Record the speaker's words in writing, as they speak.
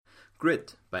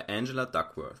Grit by Angela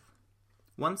Duckworth.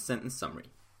 One sentence summary.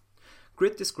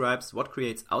 Grit describes what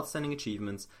creates outstanding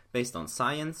achievements based on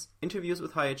science, interviews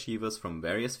with high achievers from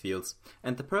various fields,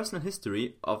 and the personal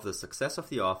history of the success of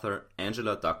the author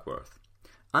Angela Duckworth.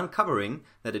 Uncovering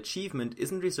that achievement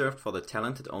isn't reserved for the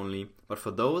talented only, but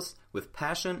for those with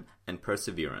passion and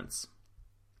perseverance.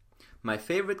 My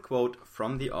favorite quote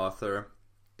from the author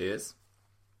is,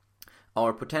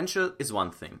 "Our potential is one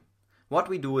thing. What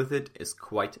we do with it is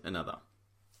quite another."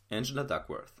 Angela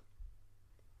Duckworth.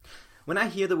 When I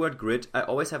hear the word grit, I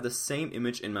always have the same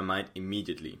image in my mind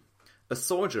immediately. A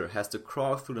soldier has to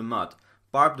crawl through the mud,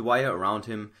 barbed wire around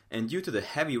him, and due to the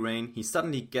heavy rain, he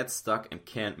suddenly gets stuck and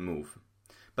can't move.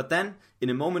 But then, in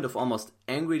a moment of almost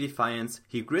angry defiance,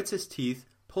 he grits his teeth,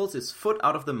 pulls his foot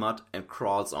out of the mud, and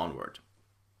crawls onward.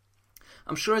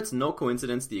 I'm sure it's no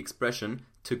coincidence the expression,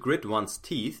 to grit one's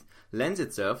teeth, lends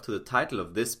itself to the title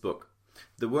of this book.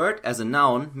 The word as a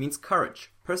noun means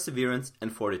courage, perseverance,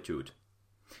 and fortitude.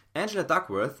 Angela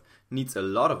Duckworth needs a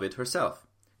lot of it herself,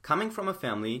 coming from a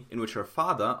family in which her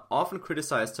father often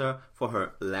criticized her for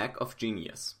her lack of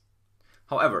genius.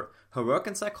 However, her work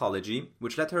in psychology,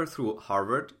 which led her through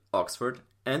Harvard, Oxford,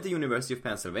 and the University of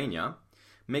Pennsylvania,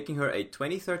 making her a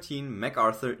 2013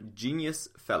 MacArthur Genius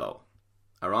Fellow.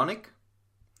 Ironic?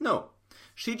 No.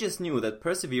 She just knew that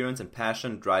perseverance and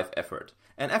passion drive effort,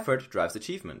 and effort drives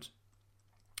achievement.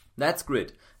 That's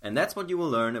grit, and that's what you will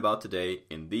learn about today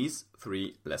in these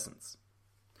 3 lessons.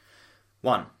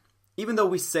 1. Even though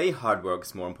we say hard work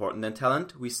is more important than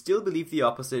talent, we still believe the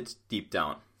opposite deep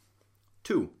down.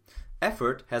 2.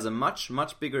 Effort has a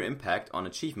much bigger impact on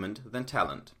achievement than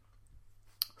talent.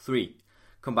 3.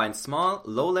 Combine small,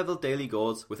 low-level daily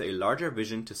goals with a larger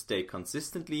vision to stay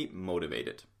consistently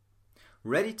motivated.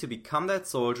 Ready to become that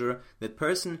soldier, that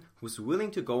person who's willing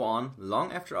to go on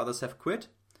long after others have quit?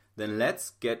 Then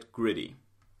let's get gritty.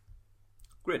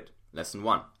 Grit, lesson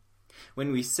 1.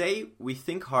 When we say we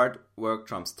think hard work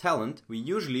trumps talent, we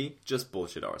usually just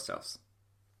bullshit ourselves.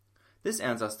 This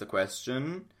answers the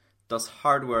question, does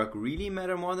hard work really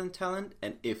matter more than talent?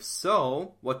 And if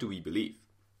so, what do we believe?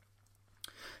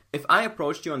 If I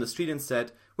approached you on the street and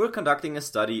said, we're conducting a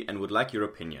study and would like your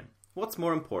opinion, what's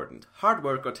more important, hard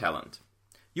work or talent?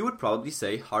 You would probably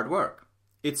say hard work.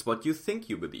 It's what you think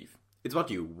you believe. It's what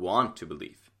you want to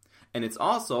believe. And it's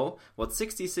also what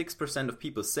 66% of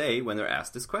people say when they're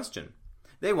asked this question.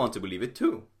 They want to believe it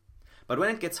too. But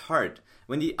when it gets hard,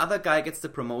 when the other guy gets the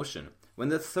promotion, when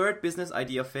the third business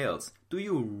idea fails, do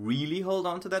you really hold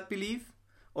on to that belief?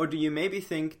 Or do you maybe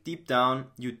think deep down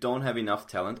you don't have enough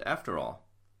talent after all?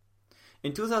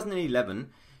 In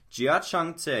 2011,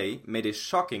 Jia-Chang Tsai made a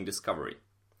shocking discovery.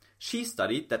 She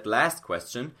studied that last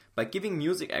question by giving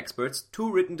music experts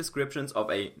 2 written descriptions of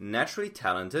a naturally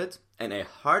talented and a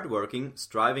hard-working,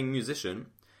 striving musician,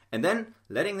 and then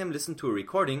letting them listen to a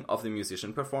recording of the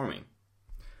musician performing.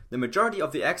 The majority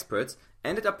of the experts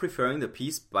ended up preferring the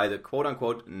piece by the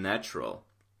quote-unquote natural.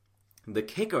 The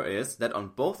kicker is that on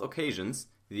both occasions,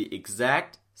 the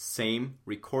exact same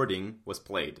recording was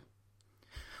played.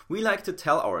 We like to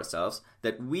tell ourselves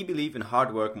that we believe in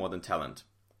hard work more than talent,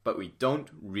 but we don't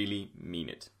really mean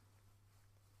it.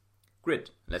 Grit,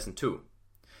 lesson 2.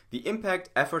 The impact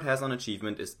effort has on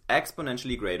achievement is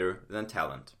exponentially greater than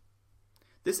talent.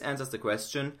 This answers the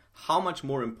question, how much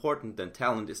more important than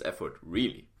talent is effort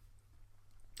really?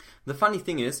 The funny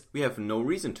thing is, we have no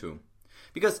reason to.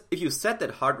 Because if you said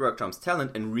that hard work trumps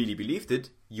talent and really believed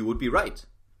it, you would be right.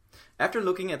 After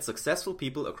looking at successful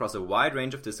people across a wide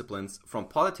range of disciplines, from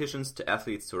politicians to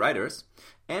athletes to writers,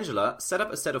 Angela set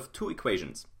up a set of 2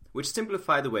 equations, which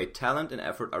simplify the way talent and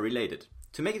effort are related,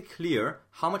 to make it clear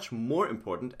how much more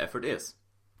important effort is.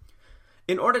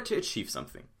 In order to achieve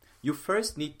something, you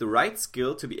first need the right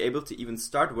skill to be able to even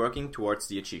start working towards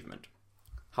the achievement.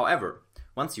 However,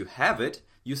 once you have it,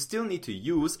 you still need to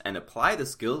use and apply the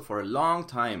skill for a long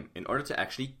time in order to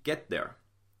actually get there.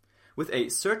 With a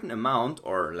certain amount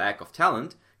or lack of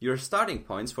talent, your starting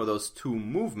points for those 2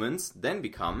 movements then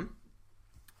become: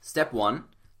 Step 1,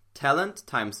 talent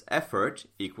times effort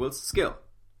equals skill.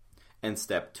 And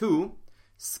step 2,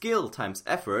 skill times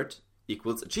effort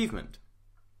equals achievement.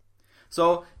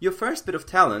 So your first bit of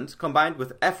talent combined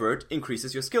with effort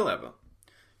increases your skill level.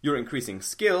 Your increasing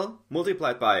skill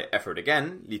multiplied by effort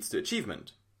again leads to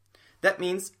achievement. That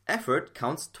means effort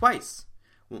counts twice,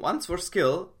 once for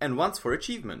skill and once for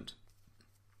achievement.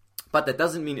 But that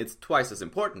doesn't mean it's twice as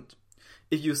important.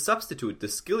 If you substitute the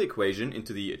skill equation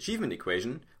into the achievement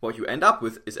equation, what you end up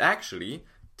with is actually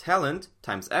talent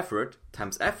times effort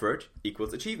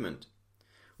equals achievement.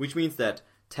 Which means that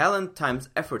talent times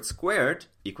effort squared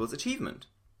equals achievement.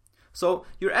 So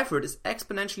your effort is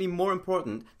exponentially more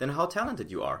important than how talented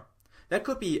you are. That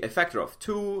could be a factor of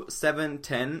 2, 7,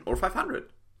 10, or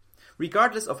 500.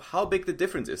 Regardless of how big the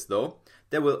difference is though,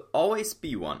 there will always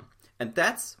be one. And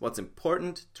that's what's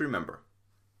important to remember.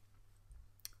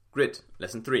 Grit,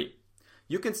 lesson 3.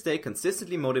 You can stay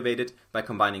consistently motivated by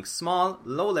combining small,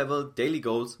 low-level daily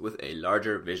goals with a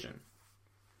larger vision.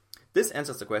 This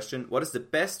answers the question, what is the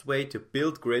best way to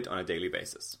build grit on a daily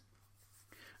basis?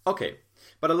 Okay,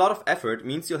 but a lot of effort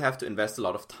means you'll have to invest a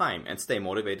lot of time and stay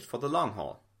motivated for the long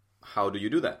haul. How do you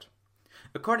do that?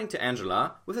 According to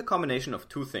Angela, with a combination of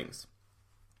 2 things.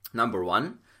 Number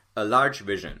 1, a large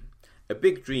vision, a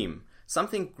big dream,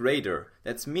 something greater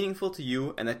that's meaningful to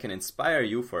you and that can inspire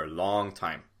you for a long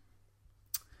time.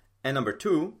 And number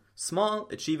 2, small,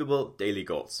 achievable daily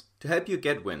goals to help you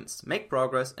get wins, make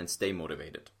progress, and stay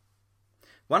motivated.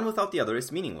 One without the other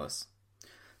is meaningless.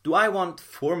 Do I want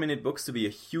 4-Minute Books to be a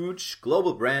huge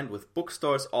global brand with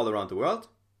bookstores all around the world?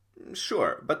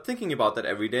 Sure, but thinking about that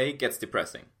every day gets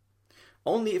depressing.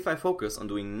 Only if I focus on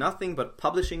doing nothing but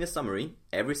publishing a summary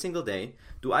every single day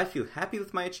do I feel happy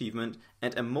with my achievement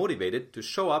and am motivated to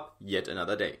show up yet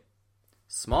another day.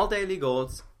 Small daily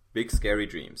goals, big scary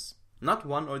dreams. Not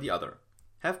one or the other.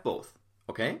 Have both,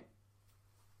 okay?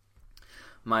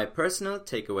 My personal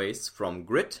takeaways from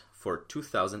Grit for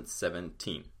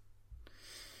 2017.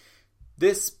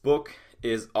 This book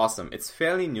is awesome. It's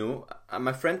fairly new.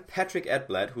 My friend Patrick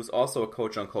Edblad, who's also a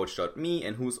coach on Coach.me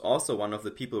and who's also one of the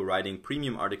people writing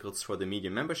premium articles for the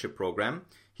Medium membership program,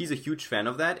 he's a huge fan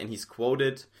of that and he's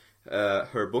quoted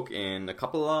her book in a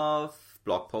couple of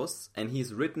blog posts, and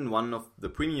he's written one of the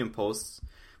premium posts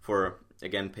for,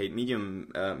 again, paid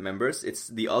Medium members. It's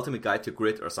The Ultimate Guide to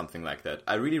Grit or something like that.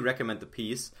 I really recommend the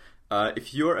piece.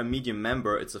 If you're a Medium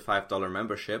member, it's a $5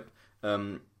 membership.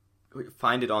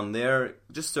 Find it on there.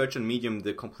 Just search on Medium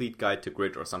The Complete Guide to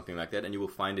Grit or something like that, and you will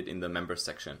find it in the members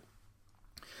section.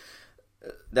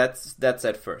 That's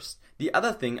at first. The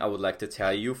other thing I would like to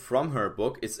tell you from her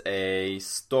book is a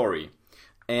story.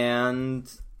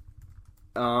 And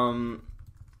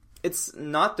it's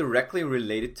not directly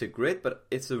related to grit, but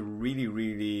it's a really,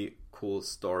 really cool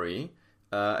story.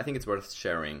 I think it's worth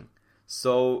sharing.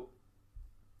 So,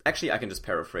 actually, I can just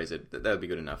paraphrase it. That'll be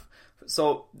good enough.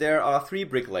 So, there are 3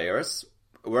 bricklayers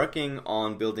working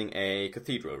on building a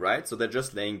cathedral, right? So, they're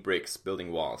just laying bricks,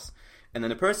 building walls. And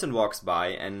then a person walks by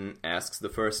and asks the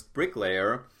first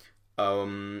bricklayer,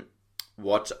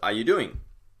 what are you doing?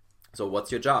 So,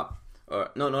 what's your job?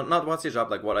 No, not what's your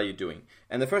job, like what are you doing?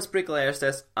 And the first bricklayer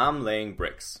says, I'm laying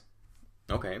bricks.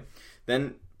 Okay.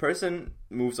 Then person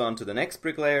moves on to the next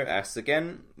bricklayer, asks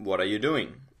again, what are you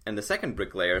doing? And the second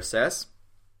bricklayer says,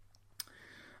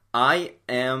 I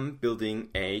am building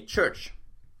a church.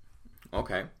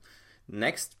 Okay.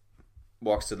 Next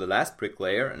walks to the last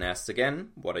bricklayer and asks again,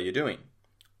 what are you doing?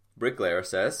 Bricklayer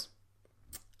says,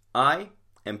 I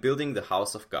am building the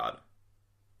house of God.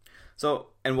 So,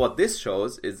 and what this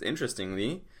shows is,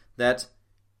 interestingly, that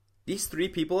these 3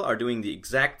 people are doing the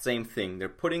exact same thing.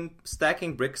 They're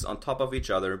stacking bricks on top of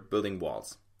each other, building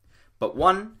walls. But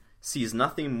one sees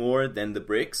nothing more than the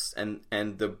bricks and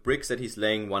the bricks that he's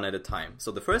laying one at a time.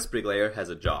 So the first bricklayer has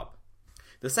a job.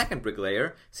 The second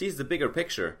bricklayer sees the bigger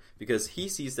picture because he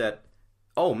sees that,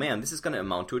 oh man, this is going to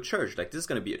amount to a church. Like, this is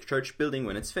going to be a church building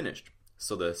when it's finished.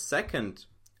 So the second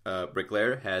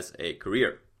bricklayer has a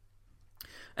career.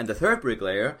 And the third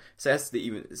bricklayer sees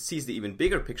the even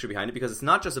bigger picture behind it, because it's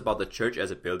not just about the church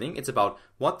as a building, it's about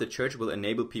what the church will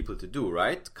enable people to do,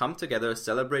 right? Come together,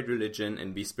 celebrate religion,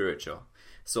 and be spiritual.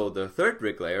 So the third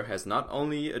bricklayer has not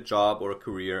only a job or a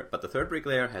career, but the third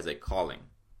bricklayer has a calling,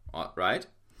 right?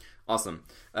 Awesome.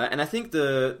 And I think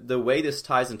the way this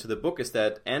ties into the book is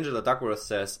that Angela Duckworth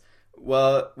says,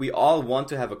 well, we all want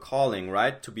to have a calling,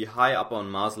 right? To be high up on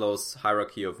Maslow's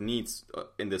hierarchy of needs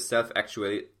in the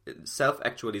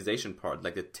self-actualization part,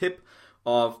 like the tip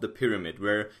of the pyramid,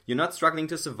 where you're not struggling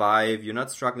to survive, you're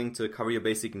not struggling to cover your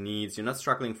basic needs, you're not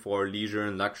struggling for leisure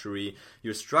and luxury,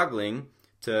 you're struggling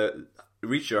to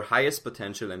reach your highest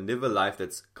potential and live a life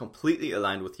that's completely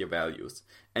aligned with your values.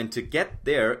 And to get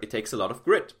there, it takes a lot of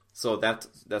grit. So that's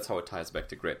how it ties back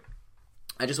to grit.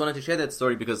 I just wanted to share that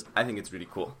story because I think it's really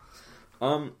cool.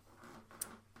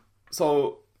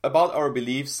 So about our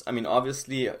beliefs, I mean,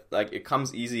 obviously, like, it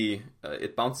comes easy,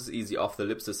 it bounces easy off the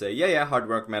lips to say, yeah, hard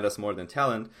work matters more than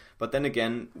talent. But then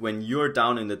again, when you're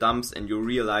down in the dumps and you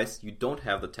realize you don't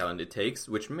have the talent it takes,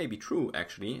 which may be true,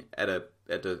 actually, at a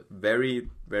very,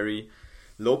 very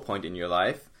low point in your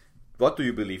life, what do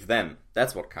you believe then?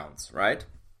 That's what counts, right?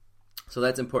 So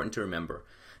that's important to remember.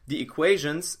 The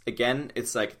equations, again,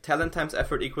 it's like talent times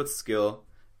effort equals skill,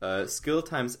 skill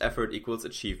times effort equals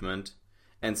achievement.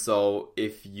 And so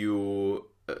if you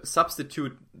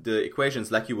substitute the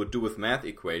equations like you would do with math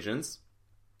equations,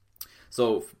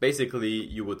 so basically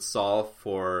you would solve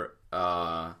for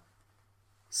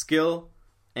skill,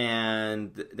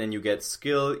 and then you get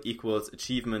skill equals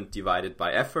achievement divided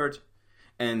by effort,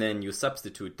 and then you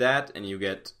substitute that and you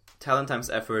get talent times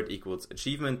effort equals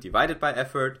achievement divided by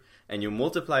effort, and you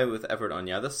multiply with effort on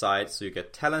the other side, so you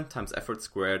get talent times effort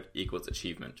squared equals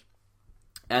achievement.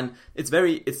 And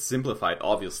it's simplified,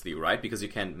 obviously, right? Because you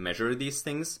can't measure these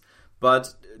things,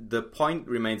 but the point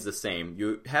remains the same.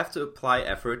 You have to apply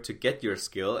effort to get your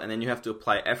skill, and then you have to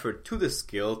apply effort to the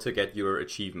skill to get your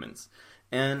achievements.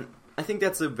 And I think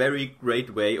that's a very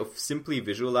great way of simply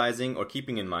visualizing or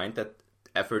keeping in mind that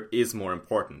effort is more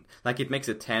important. Like, it makes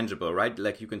it tangible, right?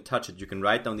 Like, you can touch it, you can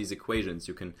write down these equations,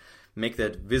 you can make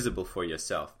that visible for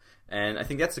yourself. And I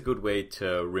think that's a good way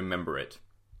to remember it.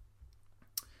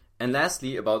 And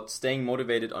lastly, about staying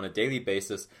motivated on a daily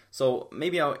basis. So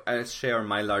maybe I'll share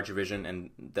my large vision,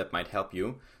 and that might help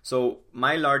you. So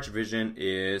my large vision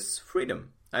is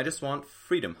freedom. I just want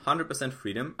freedom, 100%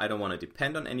 freedom. I don't want to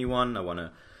depend on anyone. I want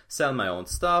to sell my own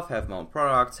stuff, have my own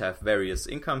products, have various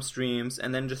income streams,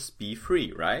 and then just be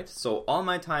free, right? So all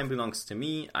my time belongs to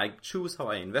me. I choose how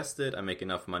I invest it. I make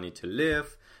enough money to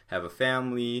live, have a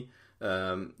family,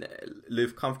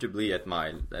 live comfortably at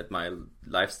my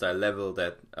lifestyle level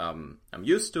that I'm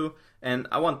used to, and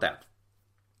I want that.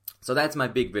 So that's my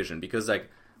big vision, because like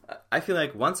I feel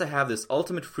like once I have this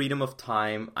ultimate freedom of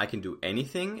time, I can do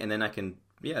anything, and then I can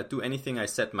do anything I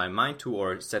set my mind to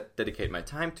or dedicate my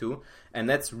time to, and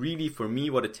that's really for me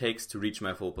what it takes to reach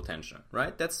my full potential,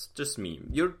 right? That's just me.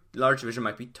 Your large vision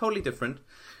might be totally different,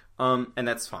 and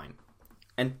that's fine.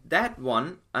 And that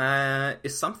one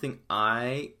is something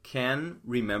I can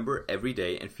remember every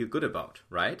day and feel good about,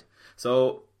 right?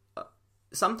 So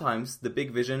sometimes the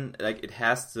big vision, like it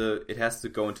has to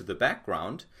go into the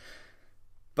background.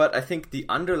 But I think the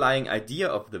underlying idea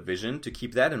of the vision, to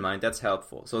keep that in mind, that's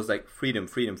helpful. So it's like freedom,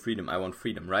 freedom, freedom. I want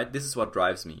freedom, right? This is what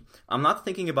drives me. I'm not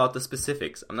thinking about the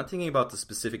specifics. I'm not thinking about the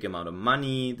specific amount of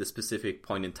money, the specific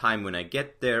point in time when I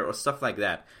get there, or stuff like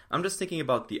that. I'm just thinking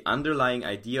about the underlying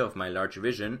idea of my large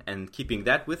vision and keeping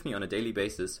that with me on a daily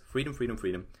basis. Freedom, freedom,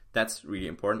 freedom. That's really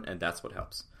important, and that's what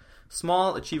helps.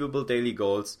 Small, achievable daily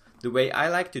goals. The way I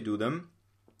like to do them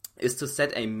is to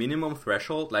set a minimum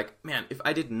threshold. Like, man, if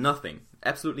I did nothing,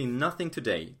 absolutely nothing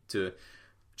today to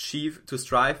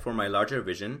strive for my larger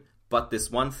vision, but this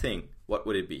one thing, what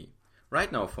would it be?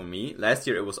 Right now for me, last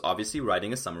year it was obviously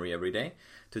writing a summary every day.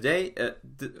 Today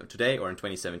or in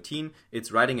 2017,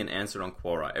 it's writing an answer on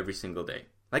Quora every single day.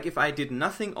 Like, if I did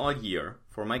nothing all year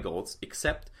for my goals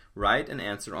except write an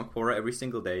answer on Quora every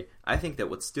single day, I think that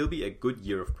would still be a good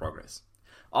year of progress.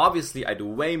 Obviously, I do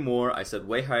way more. I set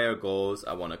way higher goals.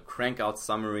 I want to crank out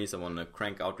summaries. I want to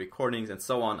crank out recordings and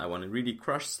so on. I want to really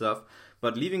crush stuff.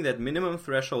 But leaving that minimum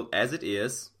threshold as it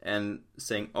is and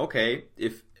saying, okay,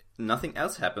 if nothing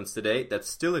else happens today, that's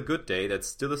still a good day. That's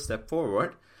still a step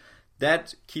forward.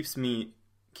 That keeps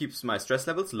my stress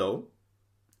levels low,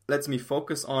 lets me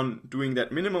focus on doing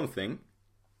that minimum thing,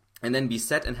 and then be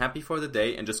set and happy for the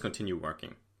day and just continue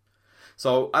working.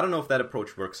 So I don't know if that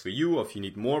approach works for you, or if you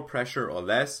need more pressure or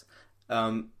less.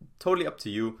 Totally up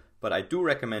to you, but I do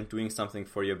recommend doing something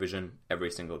for your vision every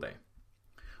single day.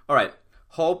 All right,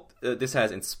 hope this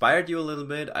has inspired you a little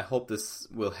bit. I hope this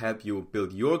will help you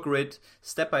build your grit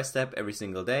step by step every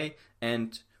single day.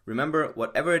 And remember,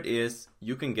 whatever it is,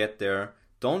 you can get there.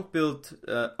 Don't build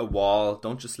a wall.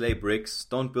 Don't just lay bricks.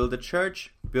 Don't build a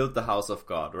church. Build the house of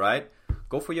God, right?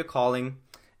 Go for your calling.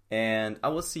 And I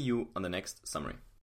will see you on the next summary.